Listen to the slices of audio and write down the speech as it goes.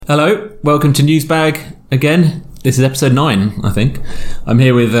Hello, welcome to Newsbag again. This is episode 9, I think. I'm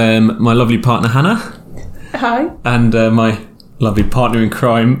here with my lovely partner Hannah. Hi. And my lovely partner in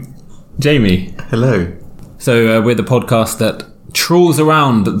crime, Jamie. Hello. So we're the podcast that trawls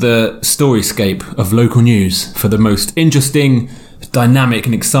around the storyscape of local news for the most interesting, dynamic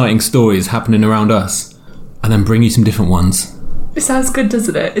and exciting stories happening around us, and then bring you some different ones. It sounds good,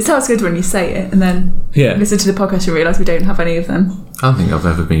 doesn't it? It sounds good when you say it and then listen to the podcast and realise we don't have any of them. I don't think I've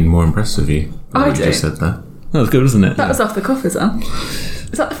ever been more impressed with you. I You do. just said that. That was good, wasn't it? That was off the cuff as well.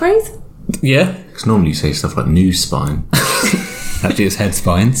 Is that the phrase? Yeah. Because normally you say stuff like news spine. Actually, it's head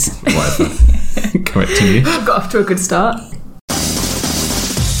spines. Whatever. Correcting you. Got off to a good start.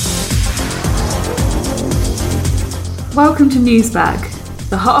 Welcome to Newsbag,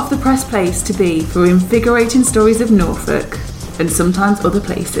 the hot off the press place to be for invigorating stories of Norfolk and sometimes other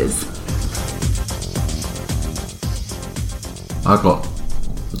places. I got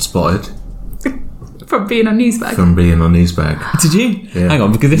spotted From being on Newsbag. from being on Newsbag. Did you? Yeah. Hang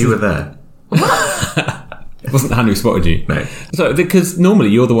on, because this you is... were there. It wasn't Hannah who spotted you. No. So, because normally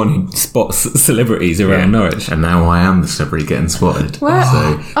you're the one who spots celebrities around Norwich. And now I am the celebrity getting spotted. Where?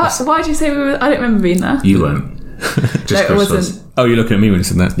 So Why did you say we were... I don't remember being there. you weren't. Just No, it Chris wasn't. Oh, you're looking at me when you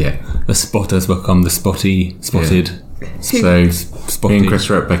said that? Yeah. The spotters become the spotted. So Spotty. me and Chris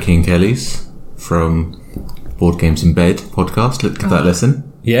were at Becky and Kelly's from Board Games in Bed podcast. Give that a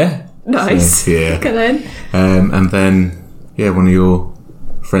listen. Yeah? Nice. So, yeah. Get in. And then, one of your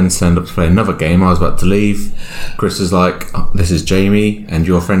friends turned up to play another game. I was about to leave. Chris was like, oh, this is Jamie. And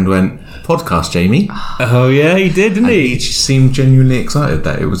your friend went, podcast Jamie. Oh, yeah, he did, didn't And he? he just seemed genuinely excited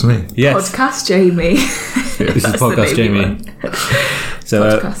that it was me. Yes. Podcast Jamie. This is That's the podcast name you Jamie. want.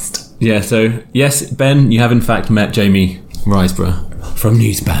 So, Podcast. so, yes, Ben, you have in fact met Jamie Riseborough from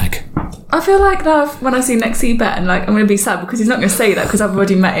Newsbag. I feel like now when I next see Ben, like I'm going to be sad because he's not going to say that because I've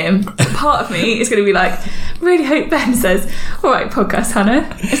already met him. Part of me is going to be like, really hope Ben says, all right, podcast Hannah.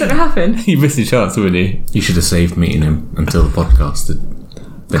 Is that going to happen? You missed your chance, wouldn't you? You should have saved meeting him until the podcast had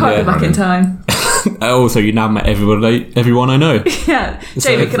been Can't go back in time. Also, you now met everyone I know. Yeah.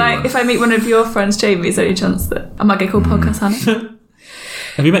 Jamie, if I meet one of your friends, Jamie, is there any chance that I might get called podcast Hannah?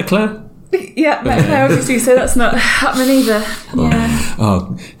 Have you met Claire? Yeah, met Claire obviously, so that's not happening either. Yeah.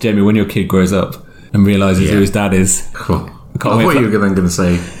 Oh, Jamie, when your kid grows up and realises who his dad is. Cool. I Can't wait thought for- you were then going to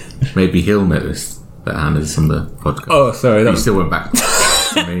say maybe he'll notice that Hannah's on the podcast. Oh, sorry. You still went back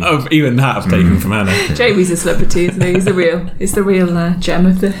to me. Oh, even that I've taken from Hannah. Jamie's a celebrity, isn't he? He's the real gem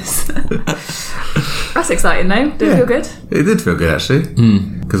of this. That's exciting though. Did it feel good? It did feel good actually.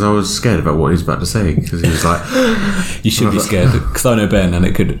 Because I was scared about what he was about to say. Because he was like, You should be scared because I know Ben and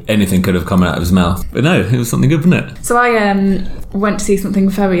anything could have come out of his mouth. But no, it was something good, wasn't it? So I went to see something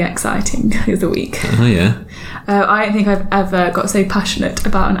very exciting the other week. Oh, yeah. I don't think I've ever got so passionate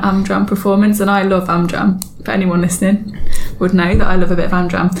about an Amdram performance, and I love Amdram. For anyone listening would know that I love a bit of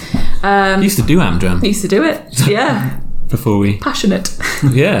Amdram. You used to do Amdram Used to do it, yeah. before we... Passionate.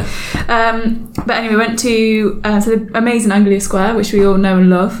 Yeah. But anyway, went to the amazing Anglia Square, which we all know and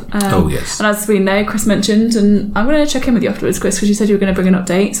love. oh yes. And as we know, Chris mentioned, and I'm going to check in with you afterwards, Chris, because you said you were going to bring an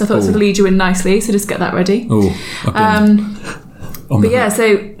update. So I thought this would lead you in nicely. So just get that ready. Oh, But yeah,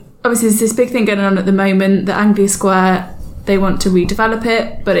 so obviously there's this big thing going on at the moment. The Anglia Square, they want to redevelop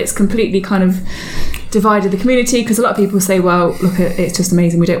it, but it's completely kind of divided the community because a lot of people say, well, look, it's just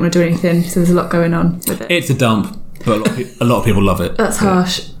amazing. We don't want to do anything. So there's a lot going on with it. It's a dump, but a lot of people love it. That's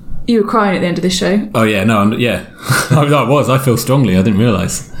harsh. You were crying at the end of this show. Oh, yeah, no, I was. I feel strongly. I didn't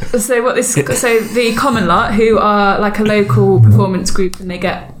realise. So the Common Lot, who are like a local performance group, and they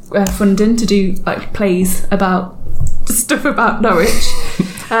get funding to do like plays about stuff about Norwich.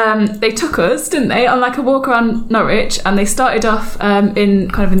 They took us, didn't they, on like a walk around Norwich, and they started off in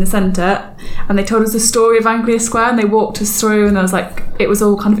the centre, and they told us the story of Anglia Square, and they walked us through, and it was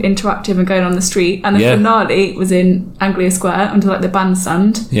all kind of interactive and going on the street, and the finale was in Anglia Square under like the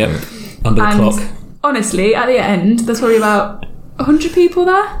bandstand. Yep, under the clock. Honestly, at the end, there's probably about 100 people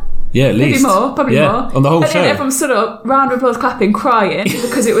there. Yeah, at least. Probably more. On the whole and show. then everyone stood up, round of applause, clapping, crying,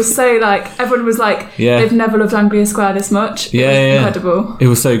 because it was so everyone was like, they've never loved Anglia Square this much. It was incredible. It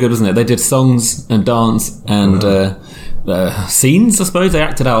was so good, wasn't it? They did songs and dance and scenes, I suppose. They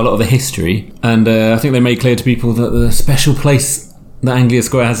acted out a lot of the history. And I think they made clear to people that the special place that Anglia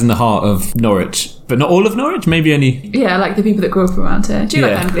Square has in the heart of Norwich. But not all of Norwich, maybe only... Yeah, like the people that grew up around here. Do you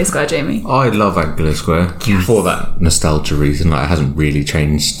like Anglia Square, Jamie? I love Anglia Square for that nostalgia reason. Like, it hasn't really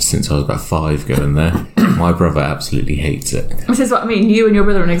changed since I was about 5 going there. My brother absolutely hates it. This is what I mean. You and your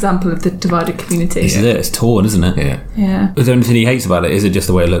brother are an example of the divided community. This is it. It's torn, isn't it? Yeah. Yeah. Is there anything he hates about it? Is it just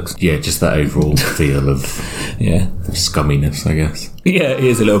the way it looks? Yeah, just that overall feel of Yeah. scumminess, I guess. Yeah, it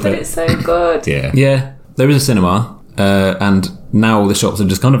is a little But bit. it's so good. Yeah. Yeah, there is a cinema, and now all the shops are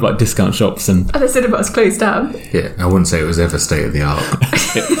just kind of like discount shops, and And the cinema's closed down. Yeah, I wouldn't say it was ever state of the art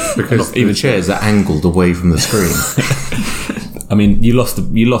because Not even the chairs are angled away from the screen. I mean, you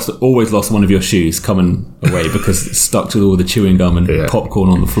always lost one of your shoes coming away because it's stuck to all the chewing gum and Yeah. popcorn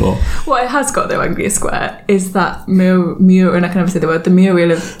on the floor. What it has got though, Anglia Square, is that mural, and I can never say the word, the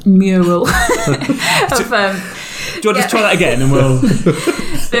mural of Do you want to just try that again, and we'll?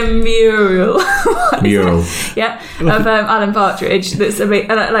 the mural. Mural. Yeah, of Alan Partridge. That's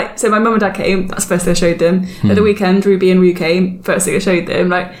so my mum and dad came. That's the first thing I showed them. At the weekend, Ruby and Rue came. First thing I showed them.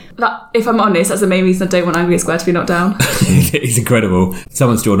 Like that. If I'm honest, that's the main reason I don't want Anglia Square to be knocked down. It's incredible.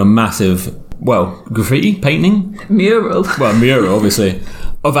 Someone's drawn a massive, graffiti painting. Mural. Well, a mural, obviously,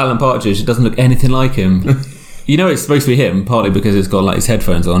 of Alan Partridge. It doesn't look anything like him. You know it's supposed to be him, partly because it's got like his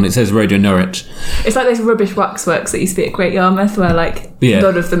headphones on. It says Radio Norwich. It's like those rubbish waxworks that used to be at Great Yarmouth, where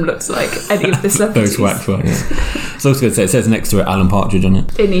none of them looked like any of the celebrities. Those waxworks. So I was going to say, it says next to it Alan Partridge on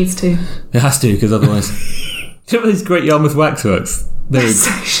it. It needs to. It has to, because otherwise... Do you know these Great Yarmouth waxworks? So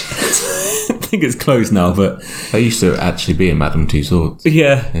shit. I think it's closed now, but... They used to actually be in Madame Tussauds.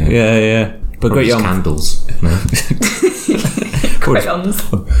 Yeah. But Probably Great just Yarmouth... candles. No. Crayons.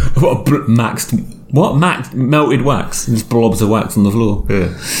 What maxed melted wax? Just blobs of wax on the floor.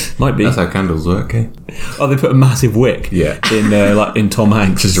 Yeah. Might be. That's how candles work, eh? Oh, they put a massive wick. Yeah. In Tom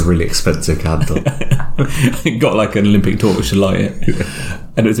Hanks. Just a really expensive candle. Got like an Olympic torch to light it,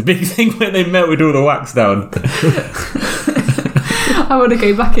 and it was a big thing when they melted all the wax down. I want to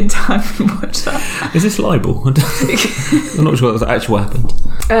go back in time and watch that. Is this libel? I'm not sure that's actually what happened.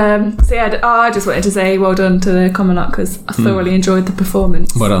 I just wanted to say well done to the Common-Lot because I thoroughly enjoyed the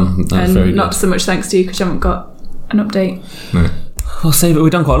performance. Well done. That's and very good. not so much thanks to you because you haven't got an update. No. I'll save it.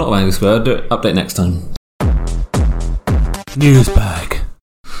 We've done quite a lot of Anglia Square. I'll do an update next time. News bag.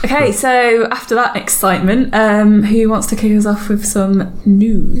 Okay, so after that excitement, who wants to kick us off with some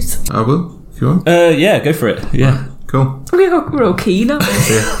news? I will, if you want. Yeah, go for it. Yeah. Cool. We're all keen, aren't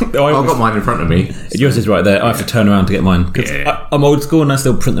we? I've got mine in front of me. Yours is right there. I have to turn around to get mine. 'Cause I'm old school and I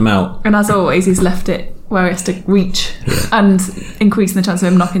still print them out. And as always, he's left it where he has to reach and increasing the chance of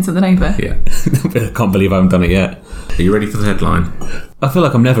him knocking something over. Yeah. I can't believe I haven't done it yet. Are you ready for the headline? I feel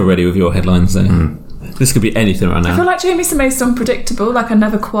like I'm never ready with your headlines, so this could be anything right I feel now. like Jamie's the most unpredictable. Like I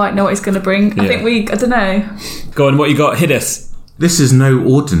never quite know what he's going to bring. I think I don't know. Go on, what you got? Hit us. This is no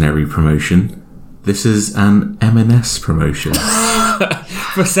ordinary promotion. This is an M&S promotion.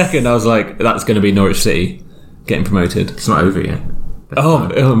 For a second, I was like, that's going to be Norwich City getting promoted. It's not over yet. Oh,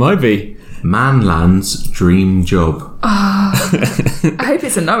 it might be. Manland's dream job. I hope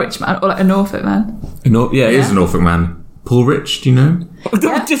it's a Norwich man or like a Norfolk man. No, yeah, It is a Norfolk man. Paul Rich, do you know?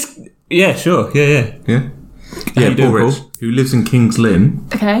 Yeah, sure. Yeah. Yeah. How you doing, Paul Rich, Paul? who lives in King's Lynn,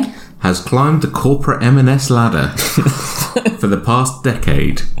 Okay. has climbed the corporate M&S ladder for the past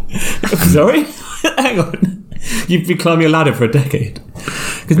decade. Sorry? Hang on. You've been climbing a ladder for a decade.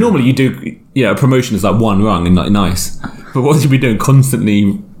 Because normally you do, a promotion is like one rung and like nice. But what have you been doing?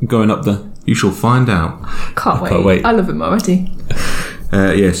 Constantly going up the... You shall find out. Can't wait. I love him already.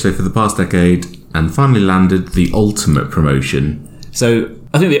 So for the past decade, and finally landed the ultimate promotion. So,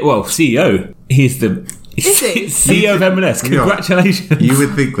 I think, CEO. He's the... Is he? CEO of M&S. Congratulations. You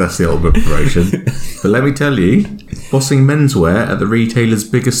would think that's the ultimate promotion. But let me tell you, bossing menswear at the retailer's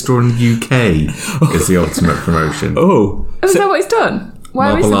biggest store in the UK is the ultimate promotion. Oh. Is that what he's done? Where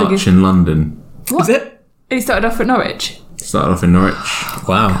is Marble the Arch biggest? in London. What? Is it? He started off at Norwich. Started off in Norwich.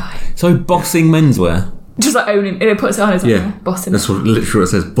 Wow. So, bossing menswear. Just like owning, it puts it on his bossing. That's what literally it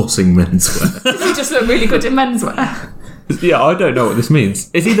says, bossing menswear. Does he just look really good in menswear? Yeah, I don't know what this means.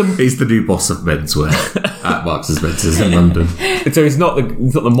 Is he the... He's the new boss of menswear at Marks and Spencer's in London. So he's not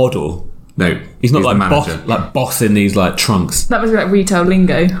the model. No, He's not the like manager. bossing these like trunks. That must be like retail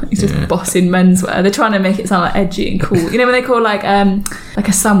lingo. He's just bossing menswear. They're trying to make it sound like edgy and cool. You know when they call like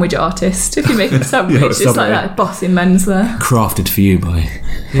a sandwich artist? If you make a sandwich, it's like that bossing menswear. Crafted for you by...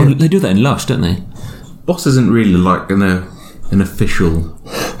 Oh, they do that in Lush, don't they? Boss isn't really like an official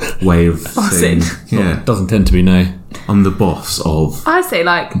way of Bossing. saying. Yeah, Doesn't tend to be, no. I'm the boss of. I say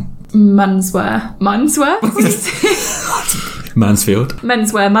like menswear. Menswear? Mansfield.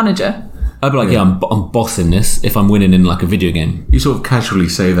 Menswear manager. I'd be like, I'm bossing this if I'm winning in like a video game. You sort of casually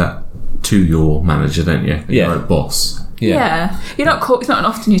say that to your manager, don't you? Yeah. You're like, boss. Yeah. You're not called, it's not an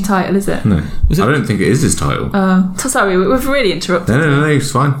often your title, is it? No, Was it- I don't think it is his title. So sorry, we've really interrupted. No,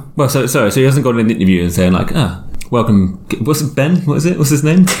 it's fine. Well, so he hasn't gone in an interview and saying like, welcome, what's it, Ben? What is it? What's his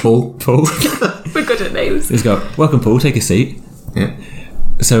name? Paul. We're good at names. He's go, welcome Paul, take a seat. Yeah.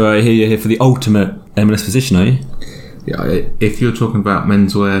 So I hear you're here for the ultimate M&S position, are you? Yeah, if you're talking about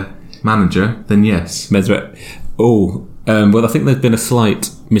menswear manager, then yes. Menswear. Oh, well, I think there's been a slight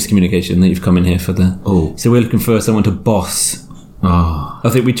miscommunication that you've come in here for the. Oh. So we're looking for someone to boss. Oh, I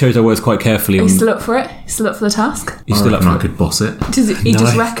think we chose our words quite carefully. Are you still up for it? Still up for the task? You're still up for I it? could boss it. He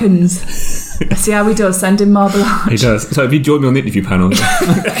just reckons. See how he does. Send him Marble Arch. He does. So have you joined me on the interview panel?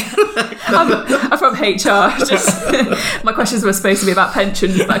 I'm from HR. My questions were supposed to be about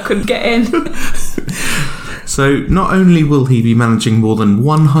pensions, but I couldn't get in. So not only will he be managing more than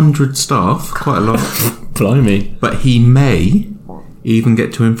 100 staff, quite a lot, Blimey. but he may even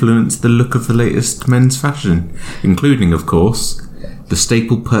get to influence the look of the latest men's fashion, including, of course, the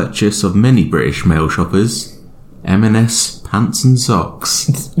staple purchase of many British male shoppers, M&S pants and socks.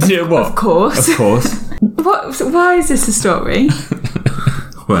 Yeah, what? Of course. Of course. Why is this a story?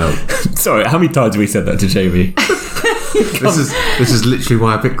 Well, Sorry, how many times have we said that to Jamie? this is literally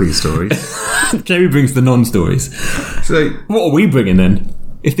why I pick these stories. Jamie brings the non-stories. So What are we bringing then?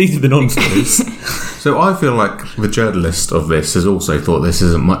 If these are the non-stories. So I feel like the journalist of this has also thought this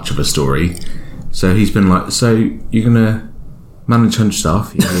isn't much of a story. So he's been like, so you're going to manage 100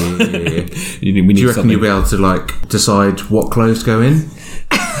 staff? Yeah. we Do need you reckon something. you'll be able to like decide what clothes go in?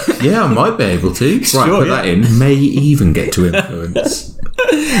 Yeah, I might be able to. Right, Sure, put yeah. that in. May even get to influence.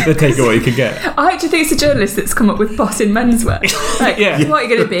 They'll take what you can get. I actually think it's a journalist that's come up with boss in menswear. Like, Yeah. what are you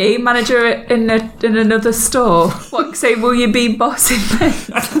going to be? Manager in another store? What? Say, will you be boss in men's?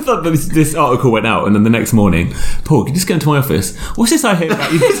 I thought that this article went out, and then the next morning, Paul, can you just go into my office? What's this I hear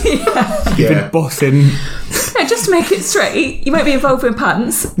about you? You've been bossing. Yeah, just to make it straight, you won't be involved in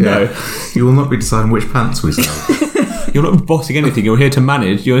pants. No, You will not be deciding which pants we sell. you're not bossing anything. You're here to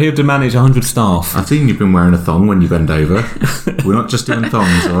manage. You're here to manage 100 staff. I've seen you've been wearing a thong when you bend over. We're not just doing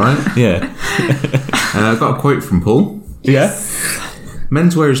thongs, all right? Yeah, I got a quote from Paul. yeah.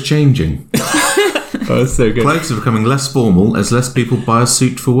 Menswear is changing. Oh, that's so good. Clothes are becoming less formal as less people buy a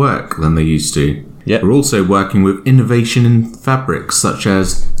suit for work than they used to. Yep. We're also working with innovation in fabrics such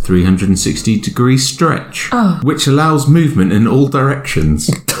as 360-degree stretch, which allows movement in all directions.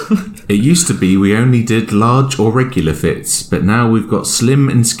 It used to be we only did large or regular fits, but now we've got slim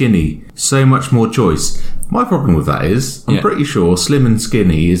and skinny. So much more choice. My problem with that is, I'm Yeah. pretty sure slim and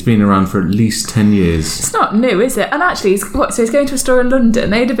skinny has been around for at least 10 years. It's not new, is it? And actually, so he's going to a store in London.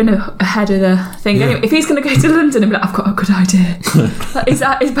 They'd have been ahead of the thing. Yeah. Anyway, if he's going to go to London and be like, I've got a good idea. Like, is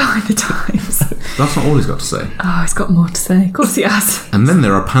behind the times. That's not all he's got to say. Oh, he's got more to say. Of course he has. And then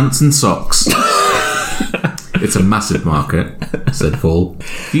there are pants and socks. It's a massive market, said Paul.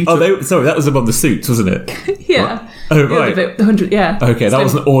 Sorry, that was above the suits, wasn't it? Yeah. Oh, The right. other bit, the 100, yeah. Okay, that So-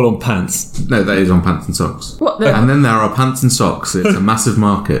 wasn't all on pants. No, that is on pants and socks. What the? And then there are pants and socks. It's a massive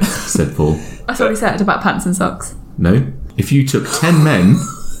market, said Paul. That's what he said about pants and socks. No. If you took 10 men,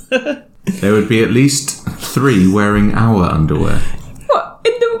 there would be at least 3 wearing our underwear. What?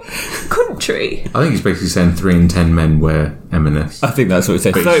 In the country? I think he's basically saying 3 in 10 men wear M&S. I think that's what it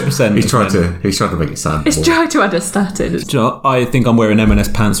said. 30%. He's tried to make it sound It's more. trying to add a stat in. Do you know what? I think I'm wearing M&S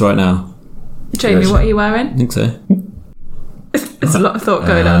pants right now. Jamie, Yes. what are you wearing? I think so. There's a lot of thought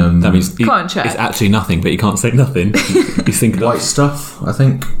going on. That means Come on, check. it's actually nothing, but you can't say nothing. He's thinking White stuff, I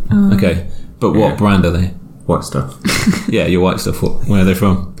think. Okay, but what Yeah. brand are they? White stuff. Yeah, your white stuff. Where are they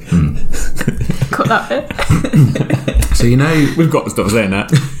from? Cut that bit. So you know, We've got to stop saying that.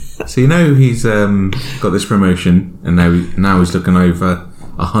 he's got this promotion, and now he's looking over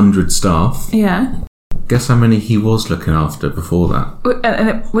 100 staff. Yeah. Guess how many he was looking after before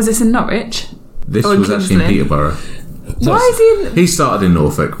that? Was this in Norwich? This Oh, in was actually in Kingsland. Peterborough. Why is he in... He started in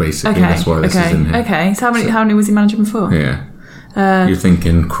Norfolk, basically. Okay, That's why this is in here. okay. So how many was he managing before? Yeah. You're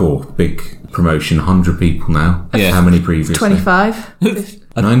thinking, cool, big promotion, 100 people now. Yeah. How many previously? 25.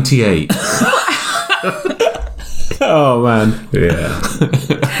 98. Oh man. Yeah.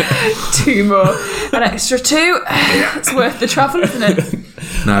 2 more. An extra 2. It's worth the travel, isn't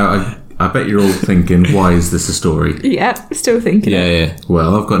it? Now, I bet you're all thinking, why is this a story? Yeah, still thinking Yeah, it. yeah.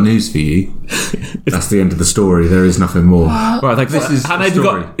 Well, I've got news for you. That's the end of the story. There is nothing more. Right, thanks. This is Hannah, a you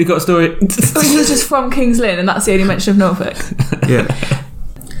story. got a story. Oh, he was just from King's Lynn and that's the only mention of Norfolk. Yeah.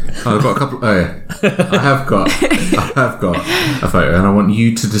 Oh, I've got a couple. Oh, yeah. I have got a photo, and I want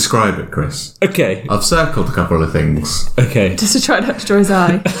you to describe it, Chris. Okay, I've circled a couple of things. okay, Just to try not to draw his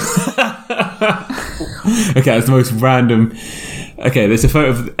eye. okay. It's the most random. Okay, there's a photo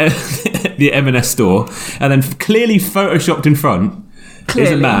of the M&S store, and then clearly photoshopped in front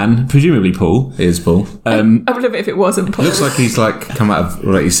Clearly. is a man, presumably Paul. It is Paul. I would love it if it wasn't Paul. Looks like he's like come out of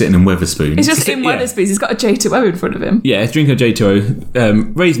like he's sitting in Weatherspoons. He's just in Yeah. Weatherspoons. He's got a J2O in front of him. Yeah, he's drinking a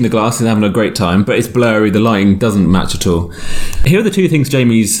J2O, raising the glass and having a great time, but it's blurry, the lighting doesn't match at all. Here are the two things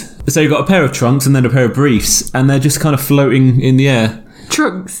Jamie's... So you've got a pair of trunks and then a pair of briefs, and they're just kind of floating in the air.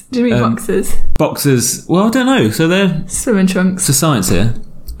 Trunks? Do you mean boxers? Boxers, well, I don't know, so they're... Swimming trunks. It's a science here.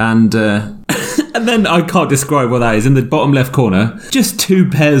 And and then I can't describe what that is. In the bottom left corner, just two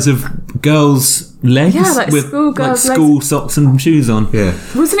pairs of girls' legs Yeah, like with schoolgirls' school socks and shoes on. Yeah.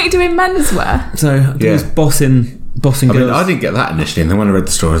 Wasn't he doing menswear? So he was bossing I girls. mean, I didn't get that initially, and then when I read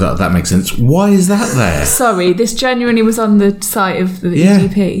the story, I was like, that makes sense. Why is that there? Sorry, this genuinely was on the site of the Yeah.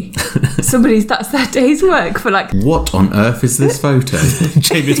 EDP. That's their day's work for like... What on earth is this photo?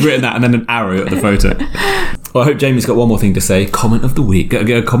 Jamie's written that and then an arrow at the photo. Well, I hope Jamie's got one more thing to say. Comment of the week. Get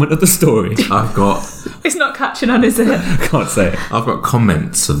a comment of the story. I've got It's not catching on, is it? Can't say it. I've got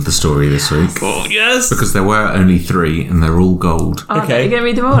comments of the story this week Oh, yes. because there were only 3 and they're all gold. Oh, Okay. You're going to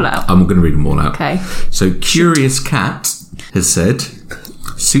read them all out? I'm going to read them all out. Okay. So Curious Cat has said,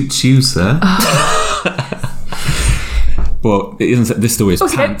 "Suits you, sir." Well, it isn't. This story is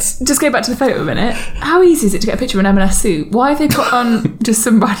Also, pants. just go back to the photo a minute. How easy is it to get a picture of an M&S suit? Why have they put on just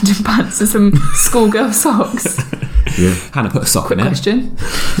some random pants and some schoolgirl socks? Yeah. Hannah put a sock in it. Question.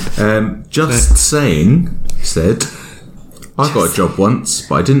 Just saying said, "I got a job once,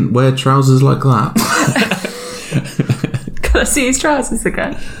 but I didn't wear trousers like that." Can I see his trousers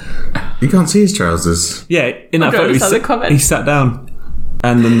again? You can't see his trousers. Yeah, in that don't photo, understand the comment. he sat down.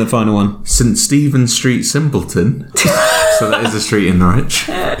 And then the final one. St Stephen Street, Simpleton. So that is a street in Norwich.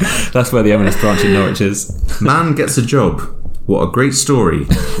 That's where the M&S branch in Norwich is. Man gets a job. What a great story.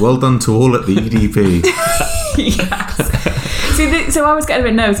 Well done to all at the EDP. Yes. So I was getting a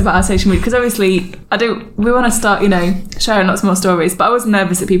bit nervous about our social media because obviously we want to start, sharing lots more stories, but I was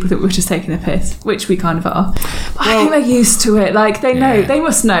nervous that people think we're just taking a piss, which we kind of are. But I think they're used to it. Like, they know, they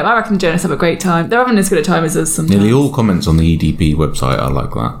must know. I reckon the journalists have a great time. They're having as good a time as us sometimes. Nearly all comments on the EDP website are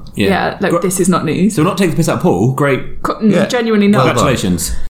like that. Yeah, this is not news. So we're not taking the piss out of Paul. Great. Yeah. Genuinely not. Well done.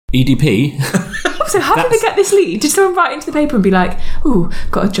 Congratulations. EDP. So how did they get this lead? Did someone write into the paper and be like, "Ooh,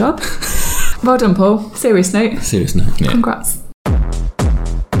 got a job"? Well done, Paul. Serious note. Serious note. Yeah. Congrats.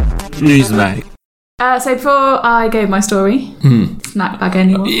 News, mate. So before I gave my story, snack bag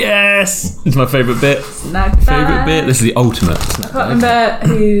anyone? Yes! It's my favourite bit. Snack bag. Favourite bit. This is the ultimate snack I can't bag.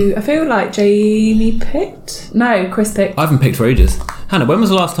 remember who. I feel like Jamie picked. No, Chris picked. I haven't picked for ages. Hannah, when was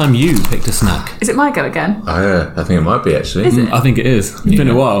the last time you picked a snack? Is it my go again? I think it might be actually. Is it? I think it is. It's been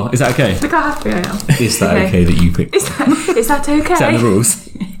a while. Is that okay? Look how happy I am. Is that Okay. okay that you picked? Is that okay? Is that in the rules?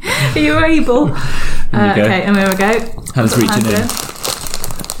 Are you able? There you go. Okay, and there we go. Hannah's reaching in.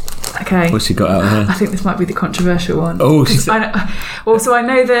 Okay. What's she got out of I her? think this might be the controversial one. Oh, she said... I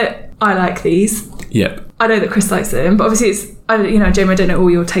know that I like these. Yep. I know that Chris likes them, but obviously Jamie, I don't know all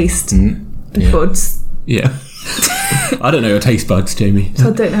your taste buds. Yeah. I don't know your taste buds, Jamie.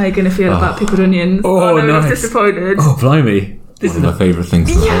 So I don't know how you're going to feel about pickled onions. Oh, no, I was nice. disappointed. Oh, blimey. One of my favourite things.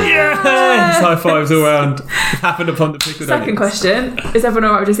 Yes! High fives all round. Happened upon the pickled Second onions. question. Is everyone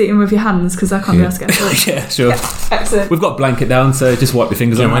alright with just eating with your hands? Because I can't be asked to get a Yeah, sure. Excellent. We've got a blanket down, so just wipe your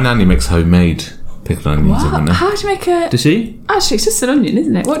fingers Yeah, on. my nanny makes homemade pickled onions, What? isn't it? How do you make a... Does she? Actually, it's just an onion,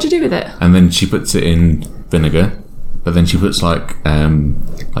 isn't it? What do you do with it? And then she puts it in vinegar, but then she puts like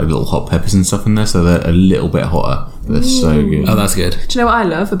little hot peppers and stuff in there, so they're a little bit hotter. But they're so good. Oh, that's good. Do you know what I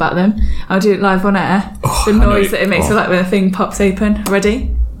love about them? I'll do it live on air. Oh, The I know noise it. that it makes when the thing pops open.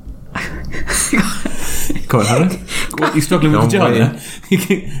 Ready? Go on, Hannah. What, you struggling with the Go jar on, there?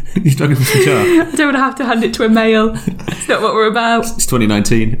 You struggling with the jar? I don't want to have to hand it to a male. It's not what we're about. It's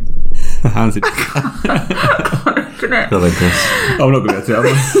 2019. Hands it. God, I guess. I'm not going to do it, am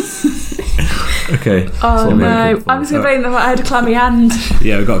I? Okay. Oh what no. I'm looking for. I'm just going to blame them. I had a clammy hand.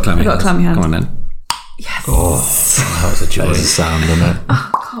 Yeah, we've got a clammy got a clammy hand. Come on then. Yes. Oh, that was a joy. That was a sound, isn't it?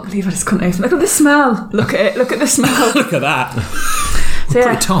 I can't believe I just couldn't open. Look at the smell. Look at it. Look at the smell. Look at that. So, yeah.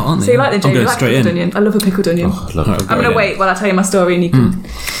 Pretty tart, aren't they? So you like the I'm Jamie? going You like straight pickled in. onion? I love a pickled onion. Oh, I love it. I'm going to wait while I tell you my story and you can...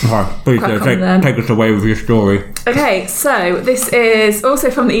 Alright, please Crack do. on then. Take us away with your story. Okay, so this is also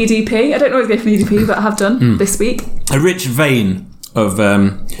from the EDP. I don't always go from the EDP, but I have done this week. A rich vein of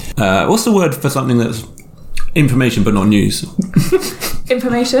what's the word for something that's information but not news?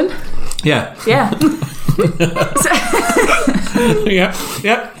 Information. Yeah. Yeah.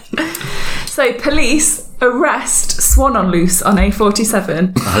 Yeah. So police arrest swan on loose on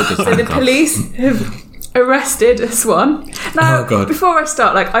A47. I hope it's So the police have arrested a swan. Now, Oh, God. before I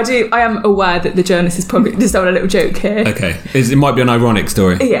start, I am aware that the journalist is probably just having a little joke here. Okay, it might be an ironic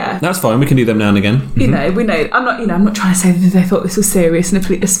story. Yeah. That's fine. We can do them now and again. You know, we know. I'm not trying to say that they thought this was serious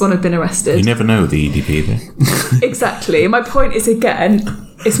and a swan had been arrested. You never know with the EDP, though. Exactly. My point is, again,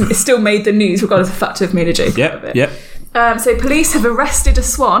 it's still made the news regardless of the fact of made a joke out of it. Yep. So police have arrested a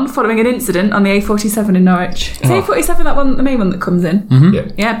swan following an incident on the A47 in Norwich. Is the A47 that one, the main one that comes in? Yeah.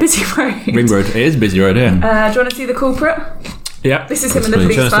 Yeah, busy road. Ring Road. It is a busy road, yeah. Do you want to see the culprit? Yeah. This is him in the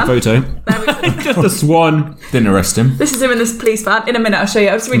police Show us the van. photo. There we go. Just a swan. Didn't arrest him. This is him in this police van. In a minute, I'll show you.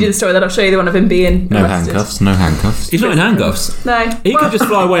 I'll just read you the story, then I'll show you the one of him being No arrested. handcuffs. No handcuffs. He's not in handcuffs. No. He could just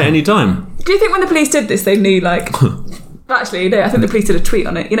fly away at any time. Do you think when the police did this, they knew, Actually, no, I think the police did a tweet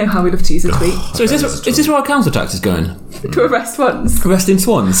on it. You know how we love to use a tweet So is this where our council tax is going? to arrest swans. Arresting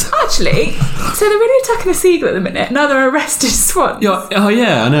swans? Actually, so they're really attacking a seagull at the minute. Now they're arrested swans. Yeah. Oh,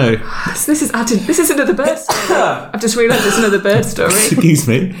 yeah, I know. So this is another bird story. I've just realised it's another bird story. Excuse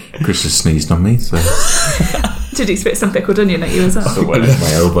me. Chris just sneezed on me, so Did he spit some pickled onion at you as well?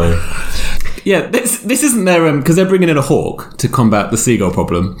 my elbow. Yeah, this isn't their... Because they're bringing in a hawk to combat the seagull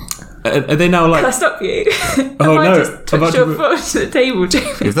problem. Are they now Can I stop you? Oh, I no. just touched your foot to the table, Jamie.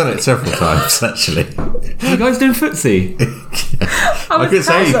 You've done it several times, actually. you guys doing footsie? I couldn't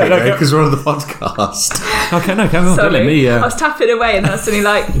say anything Okay. because we're on the podcast. Okay, no, come on. Don't let Sorry. me... I was tapping away and then I was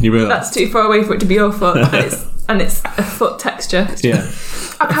suddenly You realise? that's too far away for it to be your foot. And it's a foot texture. Yeah.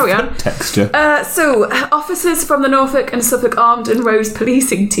 I'll carry on. Texture. So, officers from the Norfolk and Suffolk Armed and Roads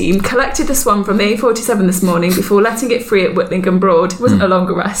Policing Team collected the swan from the A47 this morning before letting it free at Whitlingham Broad. It wasn't a long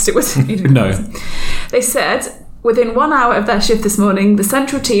arrest. It wasn't. No. They said within 1 hour of their shift this morning, the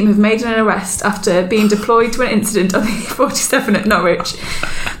central team have made an arrest after being deployed to an incident on the A47 at Norwich.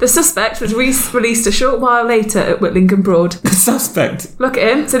 The suspect was released a short while later at Whitlingham Broad. The suspect. Look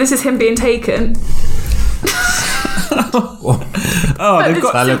at him. So this is him being taken. Oh, they've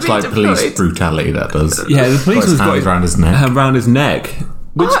got... That looks like Deployed. police brutality, that does. Yeah, the policeman's got hands around his neck. Around his neck.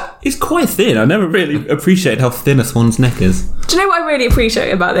 Which is quite thin. I never really appreciated how thin a swan's neck is. Do you know what I really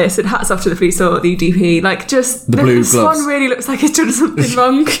appreciate about this? And hats off to the police or the UDP. The blue the swan gloves. really looks like he's done something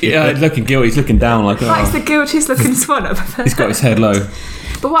wrong. Yeah, he's looking guilty. He's looking down like... That's the guiltiest looking swan I've ever He's got his head low.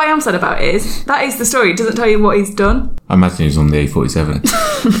 But what I am sad about is, that is the story. It doesn't tell you what he's done. I imagine he's on the A47,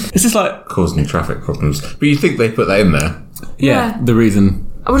 It's just like... causing traffic problems. But you think they put that in there? Yeah. The reason...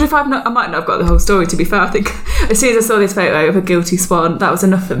 I wonder if I might not have got the whole story, to be fair. I think as soon as I saw this photo of a guilty swan, that was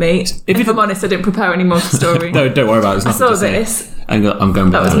enough for me. If I'm honest, I didn't prepare any more to the story. No, don't worry about it. It's I nothing saw to say. this. I'm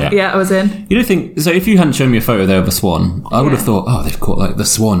going That with was that. I was in. You don't think... So if you hadn't shown me a photo there of a swan, I would have Yeah. thought, oh, they've caught like the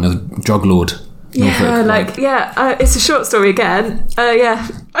swan, a drug lord. Yeah, Norfolk, it's a short story again.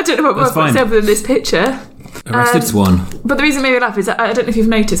 I don't know what more That's I've got to fine. say other than this picture. Arrested swan. But the reason it made me laugh is that, I don't know if you've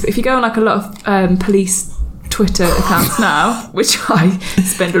noticed, but if you go on a lot of police Twitter accounts now, which I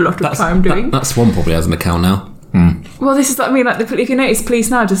spend a lot of time doing. That swan probably has an account now. Well, this is what I mean. If you notice, police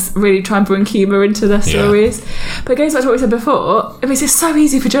now just really try and bring humour into their stories. But it goes back to what we said before. I mean, it's so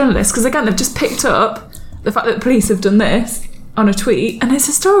easy for journalists because again, they've just picked up the fact that the police have done this on a tweet, and it's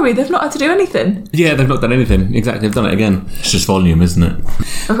a story. They've not had to do anything. Yeah, they've not done anything. Exactly, they've done it again. It's just volume, isn't it?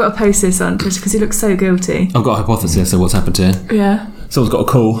 I've got to post this on Twitter because he looks so guilty. I've got a hypothesis of what's happened here. Yeah. Someone's got a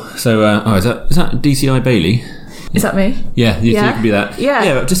call. So, is that DCI Bailey? Is that me? Yeah, you Yeah. it could be that. Yeah.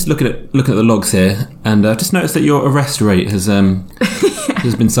 Yeah, just looking at the logs here, and I've just noticed that your arrest rate has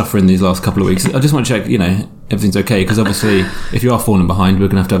has been suffering these last couple of weeks. I just want to check, everything's okay, because obviously, if you are falling behind, we're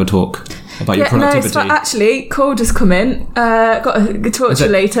going to have a talk about your productivity. No, actually, call just come in. Got to talk to you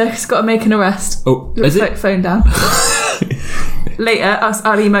later. He's got to make an arrest. Oh, is it? Phone down. Later,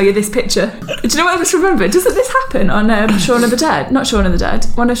 I'll email you this picture. Do you know what I just remembered? Doesn't this happen on Shaun of the Dead? Not Shaun of the Dead.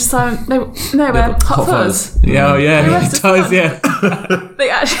 One of Simon... Hot Fuzz. Yeah, yeah, They it arrested does, someone. yeah. They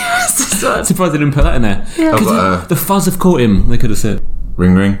actually arrested someone. Surprised they didn't put that in there. Yeah. I've got The fuzz have caught him, they could have said.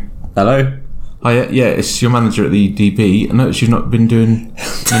 Ring ring. Hello? Hi, yeah, it's your manager at the DP. I noticed you've not been doing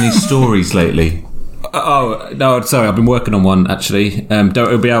any stories lately. Oh, no, sorry, I've been working on one, actually.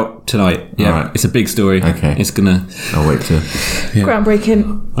 It'll be out tonight. Yeah, Alright. It's a big story. Okay. It's gonna... I'll wait to...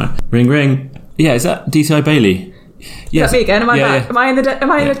 Groundbreaking. Right. Ring, ring. Yeah, is that DCI Bailey? Yeah. Is that me again? Am I back? Yeah. Am I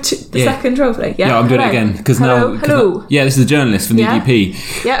in the Yeah. second role play? Yeah. Yeah, I'm doing it Hello. again. Because Hello. now... Hello. Yeah, this is the journalist from the Yeah.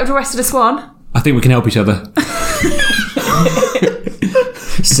 EDP. Yeah, I've arrested a swan. I think we can help each other.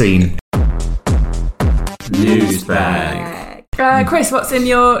 Scene. News bag. Chris, what's in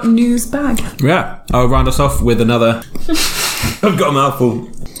your news bag? Yeah, I'll round us off with another... I've got a mouthful.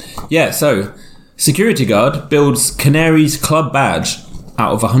 Yeah, so... Security guard builds Canaries club badge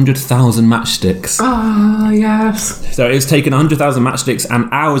out of 100,000 matchsticks. Oh, yes. So it's taken 100,000 matchsticks and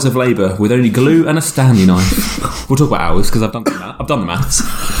hours of labour with only glue and a Stanley knife. We'll talk about hours because I've done the maths.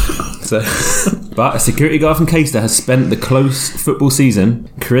 So, but a security guard from Caister has spent the close football season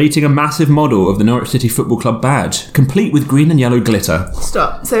creating a massive model of the Norwich City Football Club badge, complete with green and yellow glitter.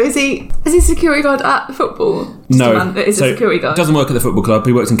 Stop. So is he security guard at the football? Just No, a man that is a security guard. Doesn't work at the football club.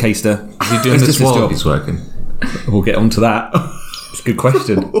 He works in Caister. Is he doing It's this just his while job. he's working? We'll get on to that. It's a good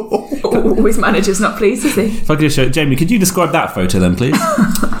question. Oh, his manager's not pleased, is he? If I could just show Jamie, could you describe that photo then, please?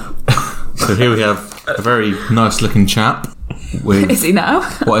 So here we have a very nice looking chap with Is he now?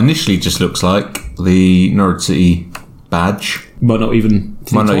 what initially just looks like the Norwich City badge. Might not even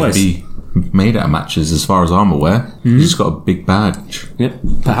Be made out of matches as far as I'm aware. He's just got a big badge. Yep.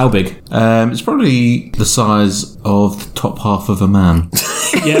 But how big? It's probably the size of the top half of a man.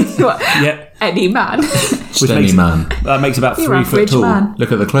 Yeah. What? Yeah. Any man. Just any makes- man. That makes about You're 3 foot average tall. man.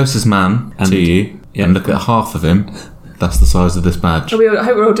 Look at the closest man And- to you yeah. and look at half of him. That's the size of this badge. I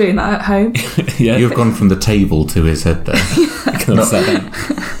hope we're all doing that at home. Yeah. You've gone from the table to his head there. Can I say that?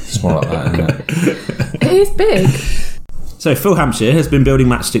 It's more like that, isn't it? It is big. So Phil Hampshire has been building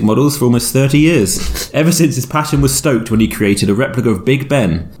matchstick models for almost 30 years, ever since his passion was stoked when he created a replica of Big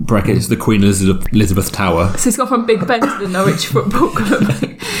Ben, brackets the Queen Elizabeth Tower. So he's gone from Big Ben to the Norwich Football Club.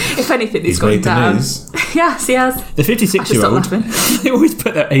 If anything, he's gone made the down. news. Yes, he has. The I should stop 56-year-old, laughing. they always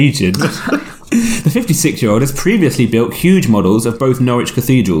put their age in. The 56-year-old has previously built huge models of both Norwich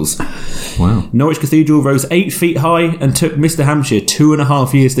cathedrals. Wow. Norwich Cathedral rose 8 feet high and took Mr. Hampshire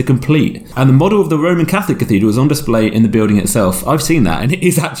 2.5 years to complete. And the model of the Roman Catholic Cathedral is on display in the building itself. I've seen that, and it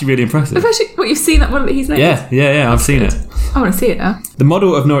is actually really impressive. Especially, what, you've seen that one that he's made? Yeah, I've seen it. I want to see it now. The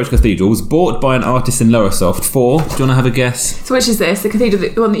model of Norwich Cathedral was bought by an artist in Lowestoft for, do you want to have a guess? So which is this? The cathedral,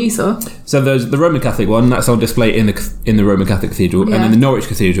 the one that you saw? So there's the Roman Catholic one, that's on display in the Roman Catholic Cathedral, Yeah. and then the Norwich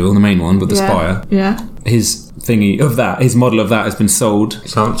Cathedral, the main one with the Yeah. spire. Yeah. His model of that has been sold.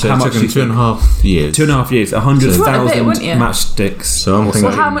 So it How much took him do you 2.5 years. 2.5 years, You want a bit, 100,000 wouldn't you? matchsticks. So I'm thinking,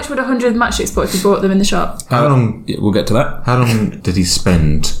 Well, how much would 100 matchsticks bought if you bought them in the shop? how long? Yeah, we'll get to that. How long did he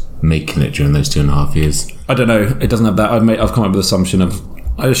spend making it during those 2.5 years? I don't know. It doesn't have that. I've come up with the assumption of.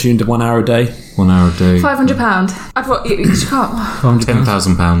 I assumed 1 hour a day. 1 hour a day. £500. I thought you can't.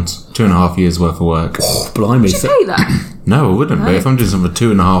 £10,000. 2.5 years worth of work. Blimey. Did you pay that? No, I wouldn't be. If I'm doing something for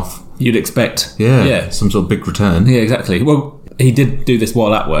 2.5, You'd expect. yeah, some sort of big return. Yeah, exactly. Well, he did do this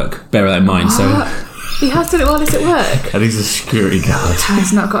while at work. Bear that in mind. So He has done it while he's at work. And he's a security guard.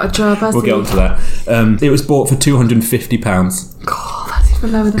 He's not got a job, has we'll he? get on to that. It was bought for £250. God, that's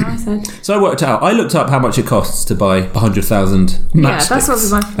even lower than I said. So I worked out. I looked up how much it costs to buy 100,000 matchsticks. Yeah, that's what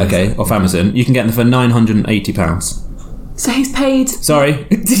was my first. Okay, off Amazon. You can get them for £980. So he's paid. Sorry,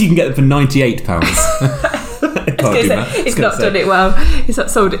 you can get them for £98. He's not done it well. He's not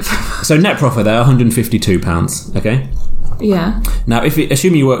sold it for. So net profit there, £152. Okay. Yeah. Now,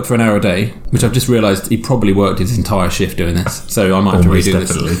 assuming you worked for an hour a day, which I've just realised he probably worked his entire shift doing this, so I might have to Almost redo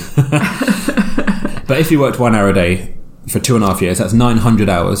definitely. this. But if he worked 1 hour a day for 2.5 years, that's 900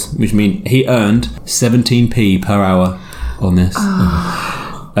 hours, which means he earned 17p per hour on this.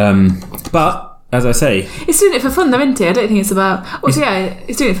 But as I say, He's doing it for fun, though, isn't he? I don't think it's about. Well, yeah,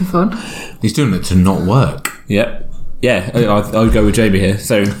 he's doing it for fun. He's doing it to not work. yeah, I'll go with Jamie here.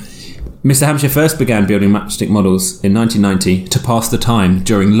 So, Mr. Hampshire first began building matchstick models in 1990 to pass the time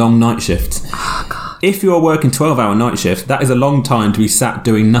during long night shifts. Oh, God. If you are working 12-hour night shifts, that is a long time to be sat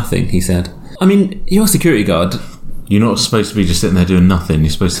doing nothing, he said. I mean, you're a security guard. You're not supposed to be just sitting there doing nothing. You're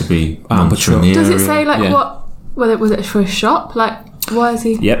supposed to be monitoring the Does area. it say, like, Yeah. what. Well, was it for a shop? Like, why is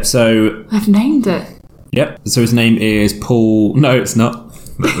he. Yep, so I've named it. his name is Paul. No, it's not.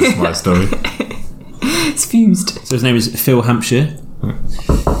 That's my story. It's fused. So his name is Phil Hampshire.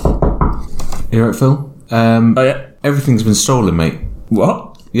 You alright, Phil? Oh, yeah. Everything's been stolen, mate.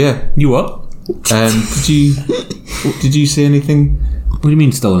 What? Yeah. You what? Did you see anything? What do you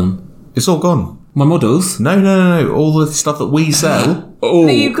mean stolen? It's all gone. My models? No. All the stuff that we sell Oh,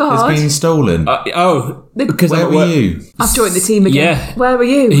 That you got. has been stolen. because Where I'm at were work. you? I've joined the team again. Yeah. Where were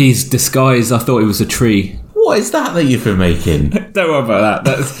you? He's disguised. I thought it was a tree. What is that you've been making? Don't worry about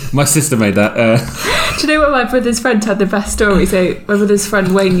that. That's my sister made that. Do you know what my brother's friend had the best story? So my brother's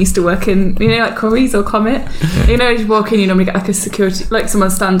friend Wayne used to work in, like Curry's or Comet. You know, you walk in, you normally get like a security, like someone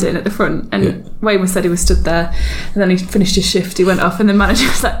standing at the front. And Wayne said he was stood there, and then he finished his shift. He went off, and the manager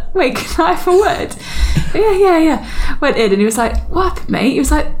was like, "Wait, can I have a word?" Yeah. Went in, and he was like, "What happened, mate?" He was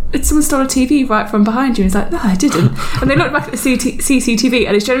like, "Did someone stole a TV right from behind you?" And he was like, "No, I didn't." And they looked back at the CCTV,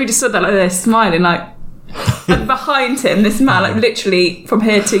 and he's generally just stood there like this, smiling, like. And behind him, this man, like literally from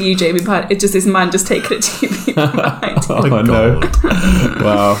here to you, Jamie, it's just this man just taking a TV behind him. Oh no!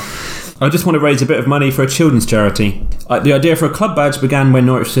 Wow. I just want to raise a bit of money for a children's charity. The idea for a club badge began when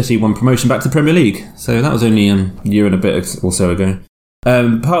Norwich City won promotion back to the Premier League, so that was only a year and a bit or so ago.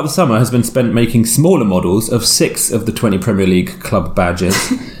 Part of the summer has been spent making smaller models of 6 of the 20 Premier League club badges.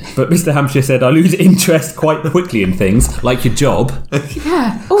 But Mr. Hampshire said, I lose interest quite quickly in things, like your job.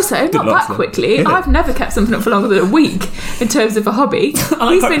 Yeah. Also, not that quickly. Yeah. I've never kept something up for longer than a week in terms of a hobby.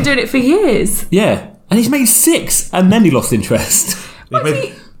 He's been doing it for years. Yeah. And he's made 6, and then he lost interest.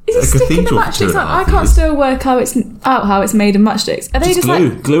 Is he sticking the matchsticks on? I can't still work how it's made of matchsticks. Are they just glue.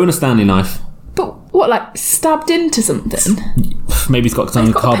 like Glue and a Stanley knife. But what, like stabbed into something? Maybe he's got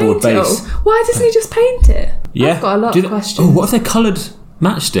some cardboard base. Why doesn't he just paint it? Yeah. I've got a lot of questions. Oh, what if they're coloured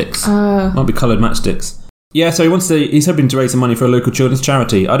matchsticks? Might be coloured matchsticks. Yeah, so he's hoping to raise some money for a local children's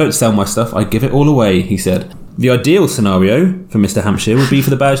charity. I don't sell my stuff, I give it all away, he said. The ideal scenario for Mr. Hampshire would be for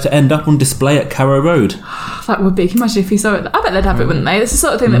the badge to end up on display at Carrow Road. That would be. Can you imagine if he saw it? I bet they'd have it, wouldn't they? It's the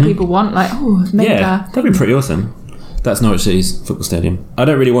sort of thing that people want, like, that'd be pretty awesome. That's Norwich City's football stadium. I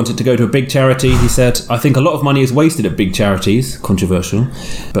don't really want it to go to a big charity, he said. I think a lot of money is wasted at big charities. Controversial,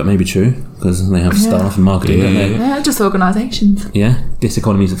 but maybe true, because they have staff and marketing, don't they? Yeah, just organisations. Yeah,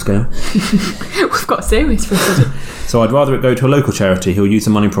 diseconomies of scale. We've got serious president. So I'd rather it go to a local charity who'll use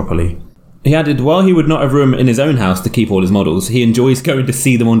the money properly. He added, while he would not have room in his own house to keep all his models, he enjoys going to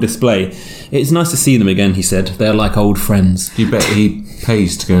see them on display. It's nice to see them again, he said. They're like old friends. You bet he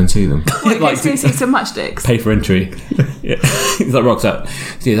pays to go and see them. Like to see some matchsticks. Pay for entry. Yeah. He's like, rocks up.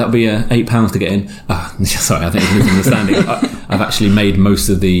 Yeah, that'll be £8 to get in. Sorry, I think it's a misunderstanding. I've actually made most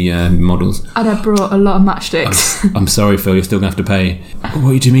of the models. And I brought a lot of matchsticks. I'm sorry, Phil, you're still going to have to pay.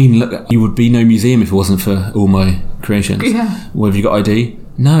 What do you mean? Look, you would be no museum if it wasn't for all my creations. Yeah. Well, have you got ID?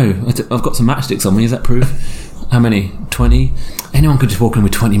 No, I've got some matchsticks on me. Is that proof? How many? 20? Anyone could just walk in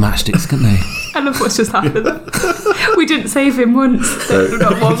with 20 matchsticks, couldn't they? I love what's just happened. We didn't save him once.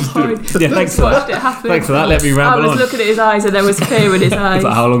 Not one point. Yeah, thanks for that. Thanks for that. Let me ramble on. I was looking at his eyes and there was fear in his eyes.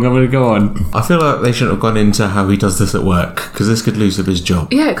 Like, how long am I going to go on? I feel like they shouldn't have gone into how he does this at work, because this could lose him his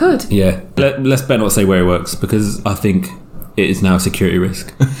job. Yeah, it could. Yeah. Let's better not say where he works, because I think it is now a security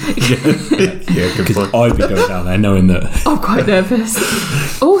risk. Yeah, good point. I'd be going down there knowing that. I'm quite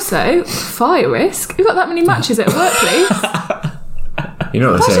nervous. Also, fire risk. We've got that many matches at a workplace. You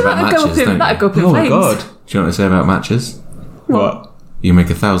know what they say about matches, don't you? That'd go up in Oh my flames. god. Do you know what they say about matches? What? You make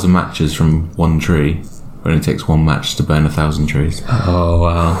 1,000 matches from one tree, but it takes one match to burn 1,000 trees. Oh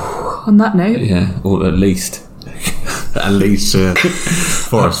wow. On that note. Yeah, or at least. At least,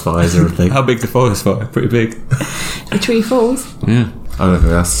 forest fires and everything. How big's the forest fire? Pretty big. The tree falls. Yeah. I don't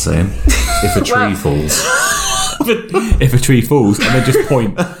think that's the saying. If a tree falls. If a tree falls, and then just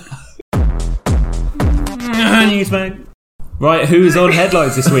point. Newsman. Right, who's on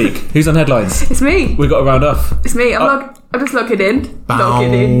headlines this week? Who's on headlines? It's me. We've got to round off. It's me. I'm just locking in.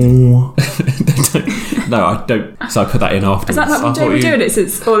 Locking in. No, I don't. So I put that in afterwards. Is that not been Jamie doing it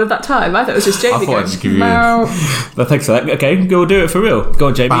since all of that time? I thought it was just Jamie. I thought I'd just give you Meow. Well, thanks for that. Okay, we'll do it for real. Go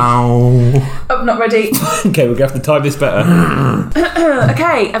on, Jamie. I'm not ready. Okay, we're going to have to time this better.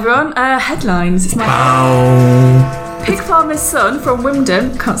 Okay, everyone. Headlines. It's my pig farmer's son from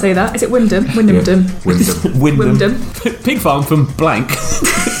Wymondham. Can't say that. Is it Wyndham? Wyndham. Wyndham. Pig farm from blank.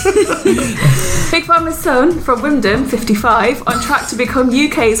 Pig farmer's son from Wymondham, 55, on track to become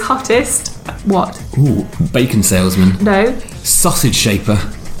UK's hottest. What? Ooh, bacon salesman. No. Sausage shaper.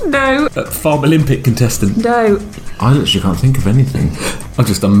 No. Farm Olympic contestant. No. I literally can't think of anything. I've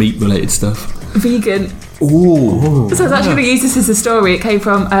just done meat related stuff. Vegan. Ooh. So I was actually going to use this as a story. It came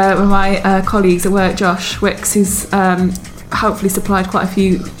from one of my colleagues at work, Josh Wicks, who's helpfully supplied quite a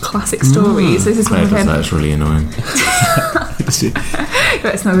few classic stories. This is one of him. That's really annoying.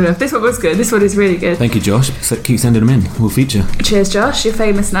 It's not good enough. This one was good. This one is really good. Thank you, Josh. So keep sending them in. We'll feature. Cheers, Josh. You're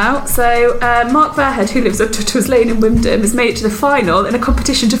famous now. So Mark Fairhead, who lives up Tutter's Lane in Wymondham, has made it to the final in a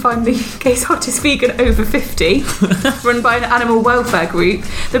competition to find the UK's hottest vegan over 50, run by an animal welfare group.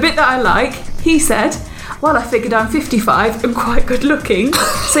 The bit that I like, he said, well, I figured I'm 55 and quite good looking,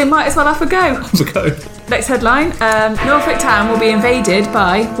 so might as well have a go. Have a go. Next headline, Norfolk Town will be invaded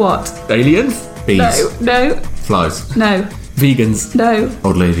by what? Aliens? Bees. No. Flies. No. Vegans? No.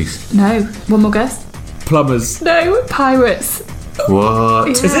 Old ladies. No. One more guess. Plumbers? No. Pirates. What?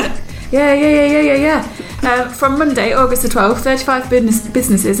 Yeah. Is it? Yeah. From Monday, August the 12th, 35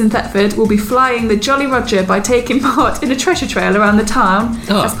 businesses in Thetford will be flying the Jolly Roger by taking part in a treasure trail around the town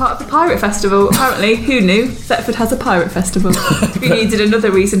as part of the Pirate Festival. Apparently, who knew? Thetford has a Pirate Festival. Who needed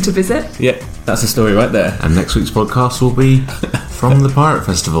another reason to visit? Yeah, that's a story right there. And next week's podcast will be From the Pirate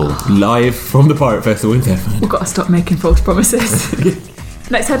Festival. Live from the Pirate Festival in Devon. We've got to stop making false promises.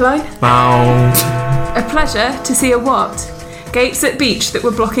 Next headline. Bow. A pleasure to see a what? Gates at beach that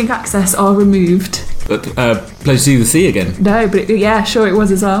were blocking access are removed. Pleasure to see the sea again. No, but yeah, sure it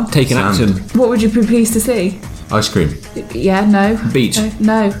was as well. Taking Sand. action. What would you be pleased to see? Ice cream. Yeah, no. Beach.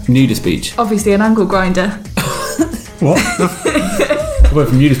 No. Nudist beach. Obviously an angle grinder. What? I went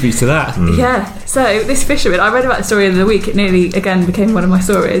from nudist beach to that. Yeah. So this fisherman, I read about the story of the week. It nearly again became one of my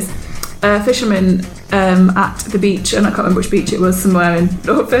stories. A fisherman at the beach, and I can't remember which beach it was, somewhere in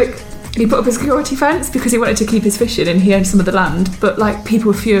Norfolk. He put up a security fence because he wanted to keep his fishing and he owned some of the land. But like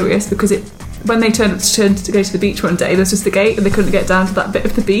people were furious because when they turned to go to the beach one day, there was just a gate and they couldn't get down to that bit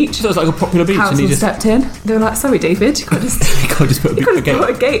of the beach. So it's like a popular beach, and Council he just stepped in. They were like, "Sorry, David, you can't just." you can't just put You could a have gate. put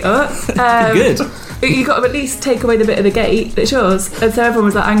a gate up. Good. You got to at least take away the bit of the gate that's yours. And so everyone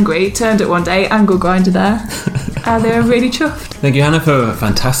was like angry, turned it one day, angle grinder there. And they were really chuffed. Thank you, Hannah, for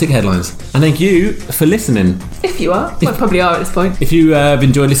fantastic headlines. And thank you for listening. If you are. Well, probably are at this point. If you have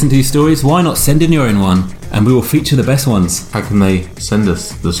enjoyed listening to these stories, why not send in your own one? And we will feature the best ones. How can they send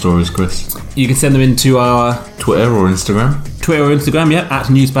us the stories, Chris? You can send them into our Twitter or Instagram? Twitter or Instagram, at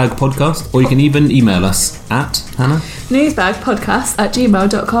Newsbag Podcast. Or you can even email us at, Hannah?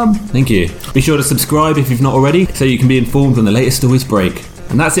 Newsbagpodcast@gmail.com. Thank you. Be sure to subscribe if you've not already, so you can be informed when the latest stories break.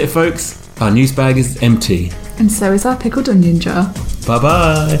 And that's it, folks. Our news bag is empty. And so is our pickled onion jar.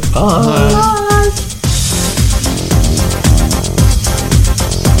 Bye-bye. Bye. Bye.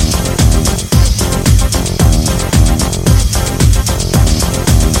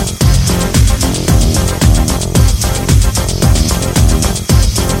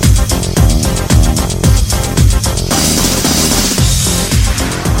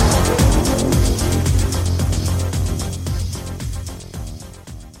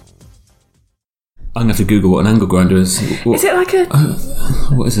 I'm going to have to Google what an angle grinder is. Is it like a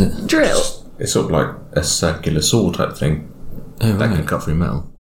What is it? drill? It's sort of like a circular saw type thing Oh, that right. can cut through metal.